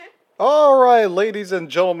Alright, ladies and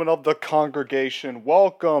gentlemen of the congregation,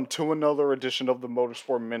 welcome to another edition of the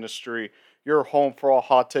Motorsport Ministry, your home for all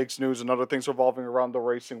hot takes, news, and other things revolving around the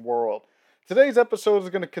racing world. Today's episode is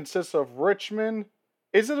going to consist of Richmond.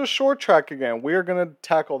 Is it a short track again? We are going to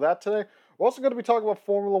tackle that today. We're also going to be talking about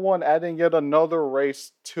Formula One, adding yet another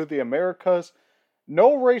race to the Americas.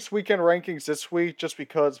 No race weekend rankings this week, just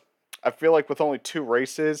because I feel like with only two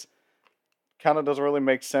races, kind of doesn't really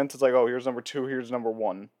make sense. It's like, oh, here's number 2, here's number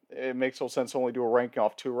 1. It makes no sense to only do a ranking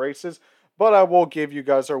off 2 races, but I will give you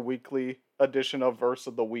guys our weekly edition of Verse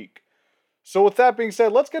of the Week. So with that being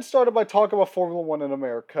said, let's get started by talking about Formula One in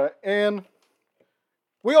America. And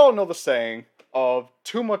we all know the saying of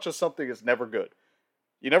too much of something is never good.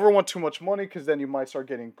 You never want too much money because then you might start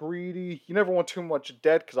getting greedy. You never want too much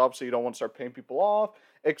debt because obviously you don't want to start paying people off,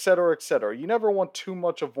 etc., etc. You never want too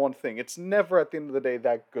much of one thing. It's never at the end of the day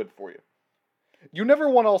that good for you. You never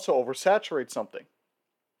want to also oversaturate something,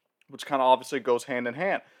 which kind of obviously goes hand in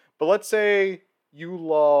hand. But let's say you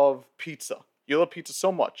love pizza. You love pizza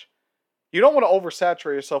so much. You don't want to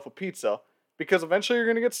oversaturate yourself with pizza because eventually you're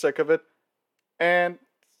going to get sick of it and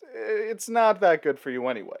it's not that good for you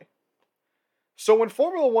anyway. So when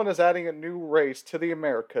Formula One is adding a new race to the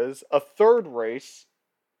Americas, a third race,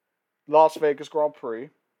 Las Vegas Grand Prix,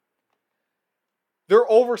 they're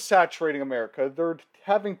oversaturating America. They're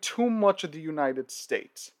having too much of the United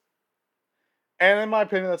States. And in my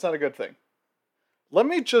opinion, that's not a good thing. Let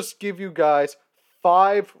me just give you guys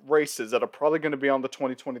 5 races that are probably going to be on the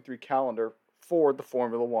 2023 calendar for the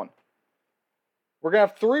Formula One. We're going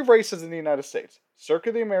to have 3 races in the United States.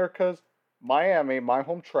 Circuit of the Americas, Miami, my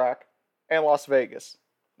home track, and Las Vegas.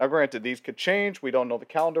 Now granted, these could change. We don't know the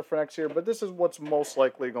calendar for next year, but this is what's most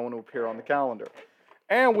likely going to appear on the calendar.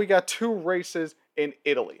 And we got 2 races in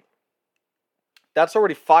Italy. That's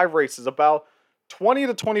already 5 races, about 20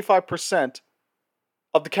 to 25%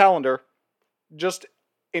 of the calendar just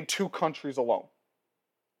in 2 countries alone.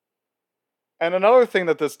 And another thing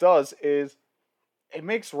that this does is it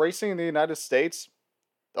makes racing in the United States,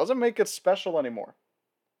 doesn't make it special anymore.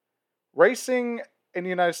 Racing in the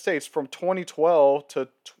United States from 2012 to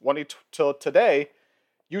today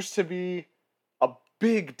used to be a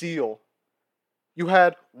big deal. You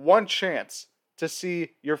had one chance to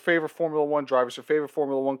see your favorite Formula One drivers, your favorite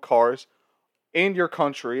Formula One cars in your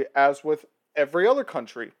country, as with every other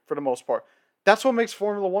country for the most part. That's what makes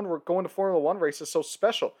Formula One, going to Formula One races so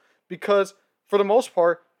special. Because for the most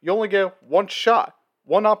part, you only get one shot,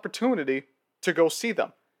 one opportunity to go see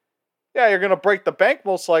them. Yeah, you're going to break the bank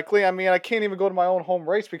most likely. I mean, I can't even go to my own home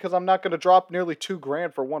race because I'm not going to drop nearly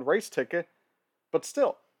 $2,000 for one race ticket. But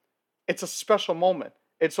still, it's a special moment.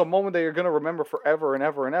 It's a moment that you're going to remember forever and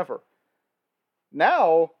ever and ever.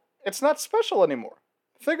 Now, it's not special anymore.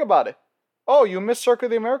 Think about it. Oh, you miss Circuit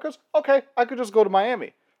of the Americas? Okay, I could just go to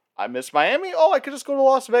Miami. I miss Miami? Oh, I could just go to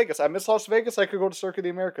Las Vegas. I miss Las Vegas? I could go to Circuit of the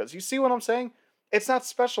Americas. You see what I'm saying? It's not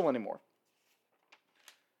special anymore.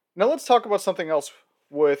 Now let's talk about something else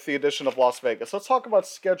with the addition of Las Vegas. Let's talk about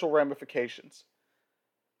schedule ramifications.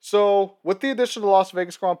 So, with the addition of the Las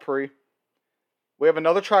Vegas Grand Prix, we have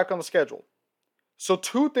another track on the schedule. So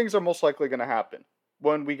 2 things are most likely going to happen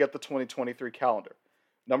when we get the 2023 calendar.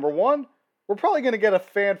 Number 1, we're probably going to get a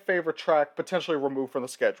fan favorite track potentially removed from the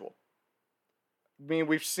schedule. I mean,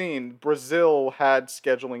 we've seen Brazil had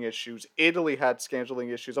scheduling issues. Italy had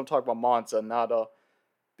scheduling issues. I'm talking about Monza, not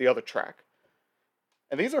the other track.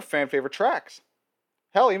 And these are fan favorite tracks.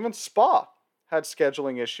 Hell, even Spa had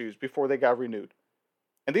scheduling issues before they got renewed.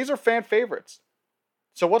 And these are fan favorites.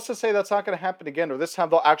 So what's to say that's not going to happen again, or this time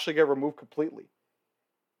they'll actually get removed completely?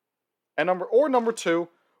 And number 2,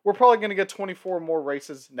 we're probably going to get 24 more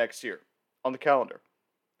races next year on the calendar.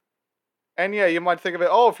 And yeah, you might think of it,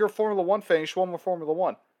 oh, if you're a Formula One fan, you should want more Formula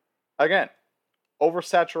One. Again,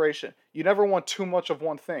 oversaturation. You never want too much of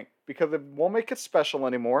one thing because it won't make it special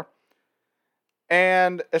anymore.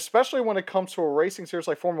 And especially when it comes to a racing series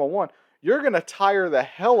like Formula One, you're going to tire the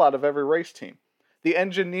hell out of every race team. The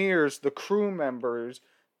engineers, the crew members,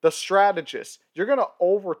 the strategists, you're going to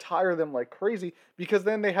overtire them like crazy because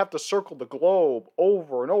then they have to circle the globe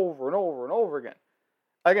over and over and over and over again.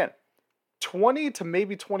 Again, 20 to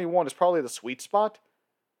maybe 21 is probably the sweet spot.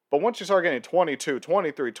 But once you start getting 22,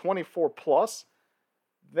 23, 24 plus,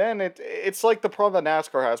 then it's like the problem that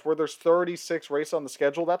NASCAR has where there's 36 races on the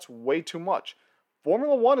schedule. That's way too much.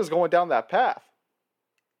 Formula One is going down that path.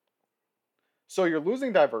 So you're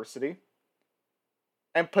losing diversity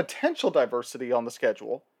and potential diversity on the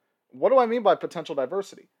schedule. What do I mean by potential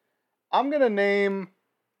diversity? I'm going to name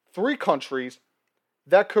 3 countries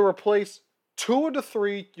that could replace 2 of the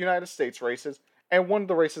 3 United States races and one of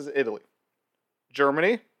the races in Italy.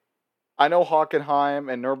 Germany, I know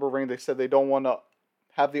Hockenheim and Nürburgring, they said they don't want to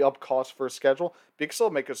have the up cost for a schedule. But you can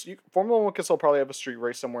still make us. Formula One can still probably have a street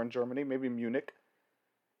race somewhere in Germany, maybe Munich.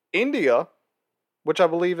 India, which I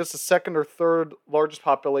believe is the second or third largest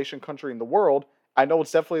population country in the world. I know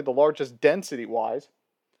it's definitely the largest density-wise.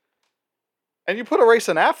 And you put a race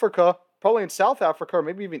in Africa, probably in South Africa, or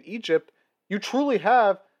maybe even Egypt, you truly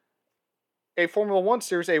have a Formula One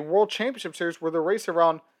series, a World Championship series where they race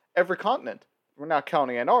around every continent. We're not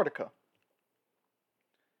counting Antarctica.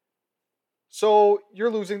 So you're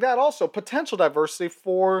losing that also. Potential diversity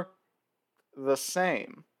for the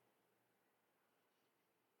same.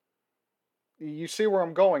 You see where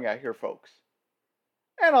I'm going at here, folks.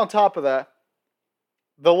 And on top of that,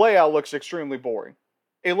 the layout looks extremely boring.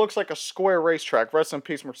 It looks like a square racetrack. Rest in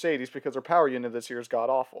peace, Mercedes, because their power unit this year is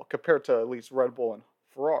god-awful, compared to at least Red Bull and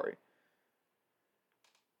Ferrari.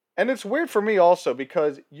 And it's weird for me also,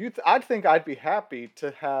 because I think I'd be happy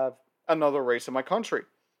to have another race in my country.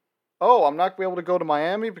 Oh, I'm not going to be able to go to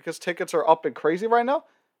Miami because tickets are up and crazy right now?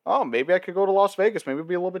 Oh, maybe I could go to Las Vegas. Maybe it'd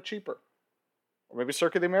be a little bit cheaper. Or maybe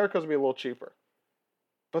Circuit of the Americas would be a little cheaper.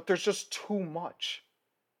 But there's just too much.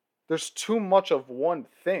 There's too much of one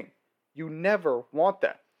thing. You never want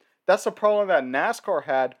that. That's the problem that NASCAR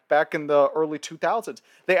had back in the early 2000s.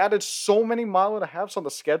 They added so many mile and a halves on the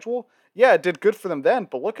schedule. Yeah, it did good for them then,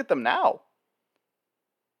 but look at them now.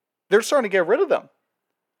 They're starting to get rid of them.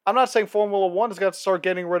 I'm not saying Formula One has got to start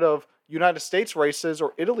getting rid of United States races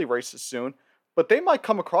or Italy races soon, but they might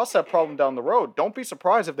come across that problem down the road. Don't be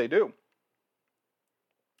surprised if they do.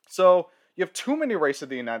 So, you have too many races in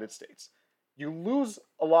the United States. You lose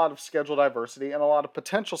a lot of schedule diversity and a lot of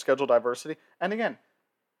potential schedule diversity. And again,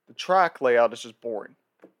 the track layout is just boring.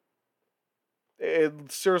 It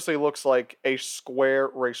seriously looks like a square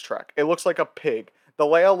racetrack. It looks like a pig. The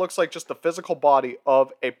layout looks like just the physical body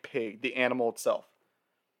of a pig, the animal itself.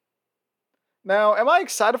 Now, am I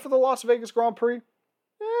excited for the Las Vegas Grand Prix?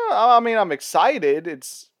 Yeah, I mean, I'm excited.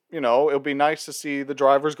 It's, it'll be nice to see the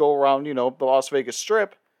drivers go around, the Las Vegas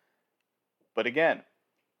Strip. But again,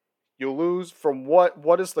 you lose from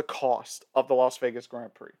what is the cost of the Las Vegas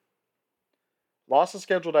Grand Prix? Loss of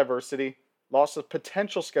schedule diversity, loss of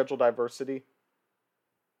potential schedule diversity.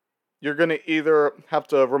 You're going to either have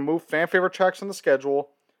to remove fan favorite tracks from the schedule,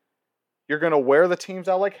 you're going to wear the teams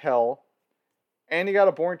out like hell, and you got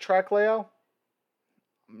a boring track layout.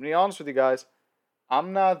 I'm going to be honest with you guys,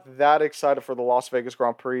 I'm not that excited for the Las Vegas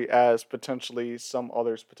Grand Prix as potentially some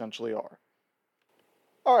others potentially are.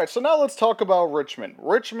 Alright, so now let's talk about Richmond.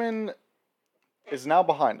 Richmond is now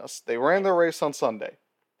behind us. They ran their race on Sunday.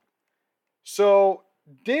 So,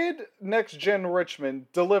 did Next Gen Richmond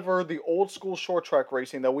deliver the old school short track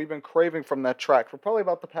racing that we've been craving from that track for probably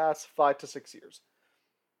about the past 5 to 6 years?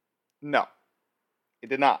 No, it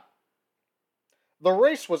did not. The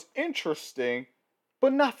race was interesting,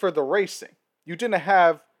 but not for the racing. You didn't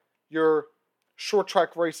have your short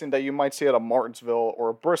track racing that you might see at a Martinsville or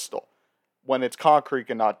a Bristol when it's concrete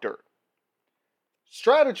and not dirt.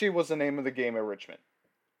 Strategy was the name of the game at Richmond.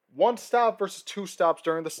 1 stop versus 2 stops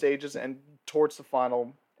during the stages and towards the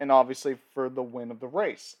final, and obviously for the win of the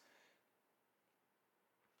race.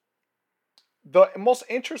 The most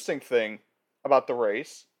interesting thing about the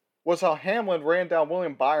race was how Hamlin ran down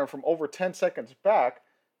William Byron from over 10 seconds back,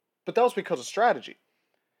 but that was because of strategy.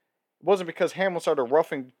 It wasn't because Hamlin started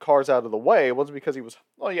roughing cars out of the way. It wasn't because he was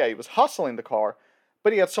hustling the car,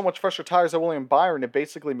 but he had so much fresher tires than William Byron, it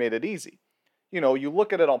basically made it easy. You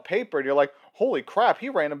look at it on paper and you're like, holy crap, he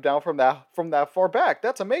ran him down from that far back.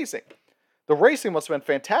 That's amazing. The racing must have been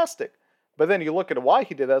fantastic. But then you look at why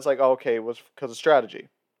he did that, it's like, oh, okay, it was because of strategy.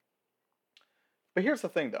 But here's the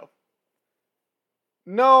thing, though.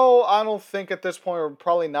 No, I don't think at this point we're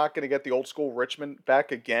probably not going to get the old school Richmond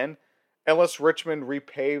back again, unless Richmond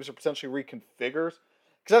repaves or potentially reconfigures.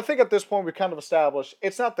 Because I think at this point we've kind of established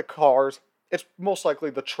it's not the cars, it's most likely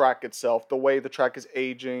the track itself, the way the track is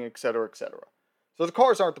aging, etc., etc. So the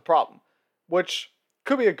cars aren't the problem, which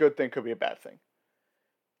could be a good thing, could be a bad thing.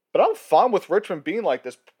 But I'm fine with Richmond being like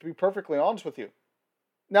this, to be perfectly honest with you.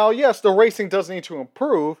 Now, yes, the racing does need to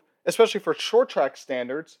improve, especially for short track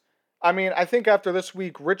standards. I mean, I think after this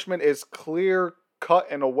week, Richmond is clear cut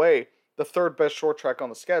and away the 3rd best short track on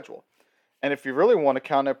the schedule. And if you really want to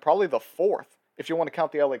count it, probably the 4th, if you want to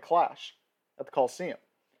count the LA Clash at the Coliseum.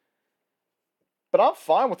 But I'm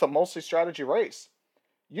fine with a mostly strategy race.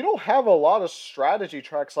 You don't have a lot of strategy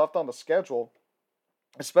tracks left on the schedule,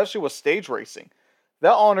 especially with stage racing.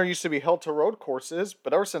 That honor used to be held to road courses,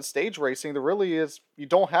 but ever since stage racing, you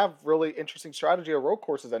don't have really interesting strategy or road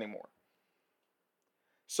courses anymore.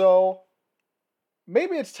 So,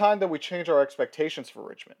 maybe it's time that we change our expectations for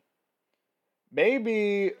Richmond.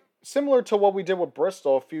 Maybe similar to what we did with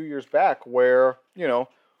Bristol a few years back, where,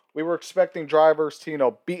 we were expecting drivers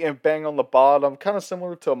to, beat and bang on the bottom, kind of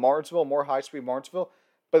similar to Martinsville, more high-speed Martinsville.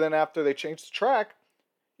 But then after they changed the track,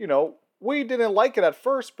 we didn't like it at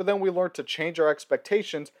first, but then we learned to change our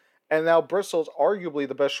expectations, and now Bristol's arguably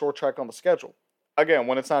the best short track on the schedule. Again,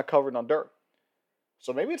 when it's not covered on dirt.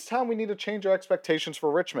 So maybe it's time we need to change our expectations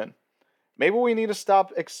for Richmond. Maybe we need to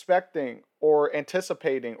stop expecting or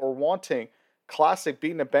anticipating or wanting classic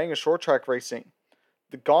beating and banging short track racing.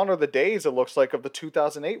 Gone are the days, it looks like, of the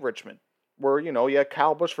 2008 Richmond, where, you had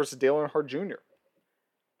Kyle Busch versus Dale Earnhardt Jr.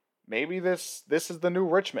 Maybe this is the new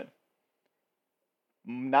Richmond.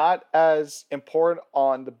 Not as important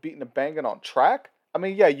on the beating and banging on track. I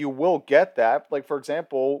mean, yeah, you will get that. Like, for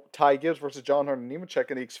example, Ty Gibbs versus John Hunter Nemechek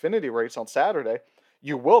in the Xfinity race on Saturday.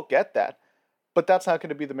 You will get that. But that's not going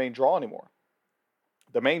to be the main draw anymore.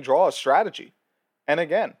 The main draw is strategy. And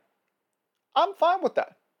again, I'm fine with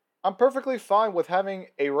that. I'm perfectly fine with having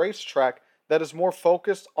a racetrack that is more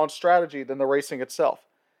focused on strategy than the racing itself.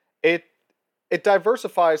 It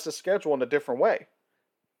diversifies the schedule in a different way.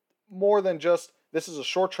 More than just, this is a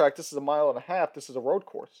short track, this is a mile and a half, this is a road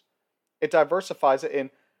course. It diversifies it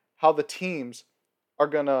in how the teams are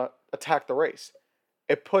going to attack the race.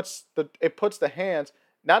 It puts the hands,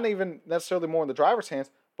 not even necessarily more in the driver's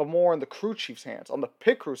hands, but more in the crew chief's hands, on the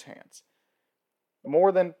pit crew's hands.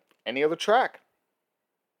 More than any other track.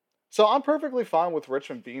 So I'm perfectly fine with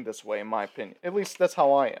Richmond being this way, in my opinion. At least that's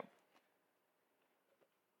how I am.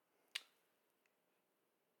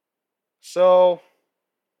 So,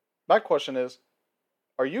 my question is,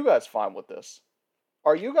 are you guys fine with this?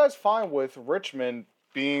 Are you guys fine with Richmond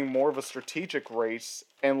being more of a strategic race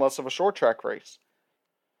and less of a short track race?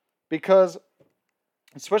 Because,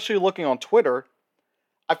 especially looking on Twitter,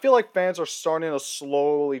 I feel like fans are starting to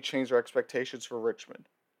slowly change their expectations for Richmond.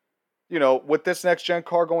 With this next gen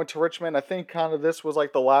car going to Richmond, I think kind of this was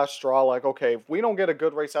like the last straw. Like, okay, if we don't get a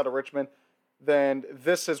good race out of Richmond, then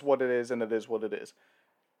this is what it is, and it is what it is.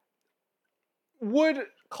 Would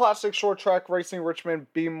classic short track racing Richmond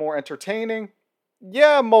be more entertaining?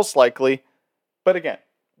 Yeah, most likely. But again,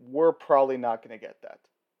 we're probably not going to get that.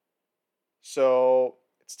 So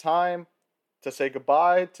it's time to say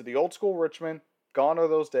goodbye to the old school Richmond. Gone are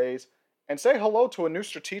those days. And say hello to a new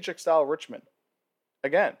strategic style Richmond.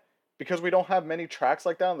 Again, because we don't have many tracks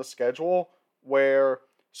like that on the schedule where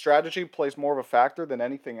strategy plays more of a factor than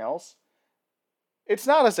anything else. It's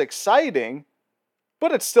not as exciting,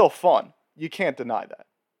 but it's still fun. You can't deny that.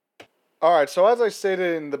 Alright, so as I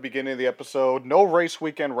stated in the beginning of the episode, no race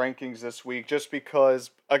weekend rankings this week just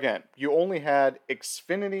because, again, you only had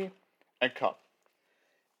Xfinity and Cup.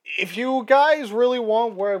 If you guys really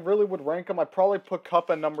want where I really would rank them, I'd probably put Cup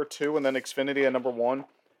at number 2 and then Xfinity at number 1.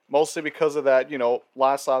 Mostly because of that,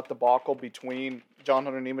 last lap debacle between John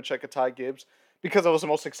Hunter Nemechek and Ty Gibbs. Because it was the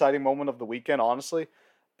most exciting moment of the weekend, honestly.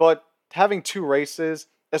 But having 2 races,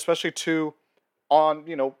 especially 2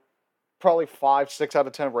 on, probably 5, 6 out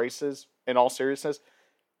of 10 races, in all seriousness,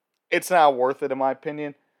 it's not worth it in my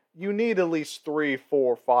opinion. You need at least 3,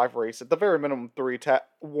 4, 5 races. At the very minimum 3 to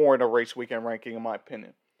warrant a race weekend ranking in my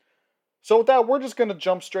opinion. So with that, we're just going to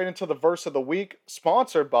jump straight into the verse of the week,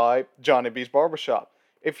 sponsored by Johnny B's Barbershop.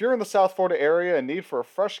 If you're in the South Florida area and need for a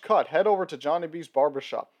fresh cut, head over to Johnny B's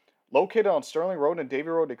Barbershop. Located on Sterling Road and Davie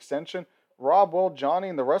Road Extension, Rob, Will, Johnny,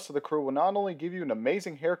 and the rest of the crew will not only give you an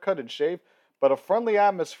amazing haircut and shave, but a friendly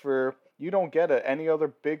atmosphere you don't get at any other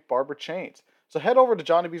big barber chains. So head over to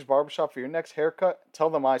Johnny B's Barbershop for your next haircut.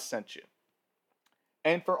 Tell them I sent you.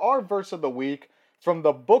 And for our verse of the week, from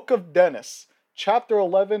the Book of Dennis, chapter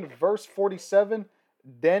 11, verse 47,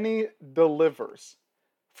 Denny delivers.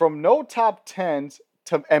 From no top 10s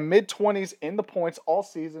and mid-20s in the points all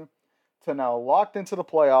season to now locked into the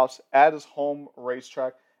playoffs at his home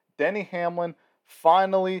racetrack, Denny Hamlin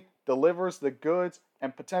finally delivers the goods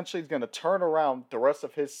and potentially is going to turn around the rest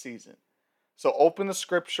of his season. So open the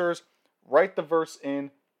scriptures, write the verse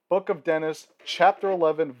in, Book of Dennis, chapter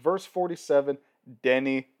 11, verse 47,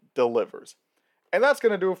 Denny delivers. And that's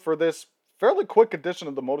going to do it for this fairly quick edition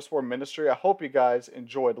of the Motorsport Ministry. I hope you guys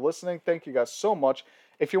enjoyed listening. Thank you guys so much.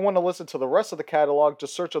 If you want to listen to the rest of the catalog,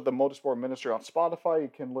 just search up the Motorsport Ministry on Spotify.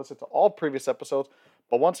 You can listen to all previous episodes.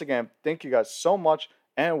 But once again, thank you guys so much,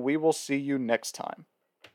 and we will see you next time.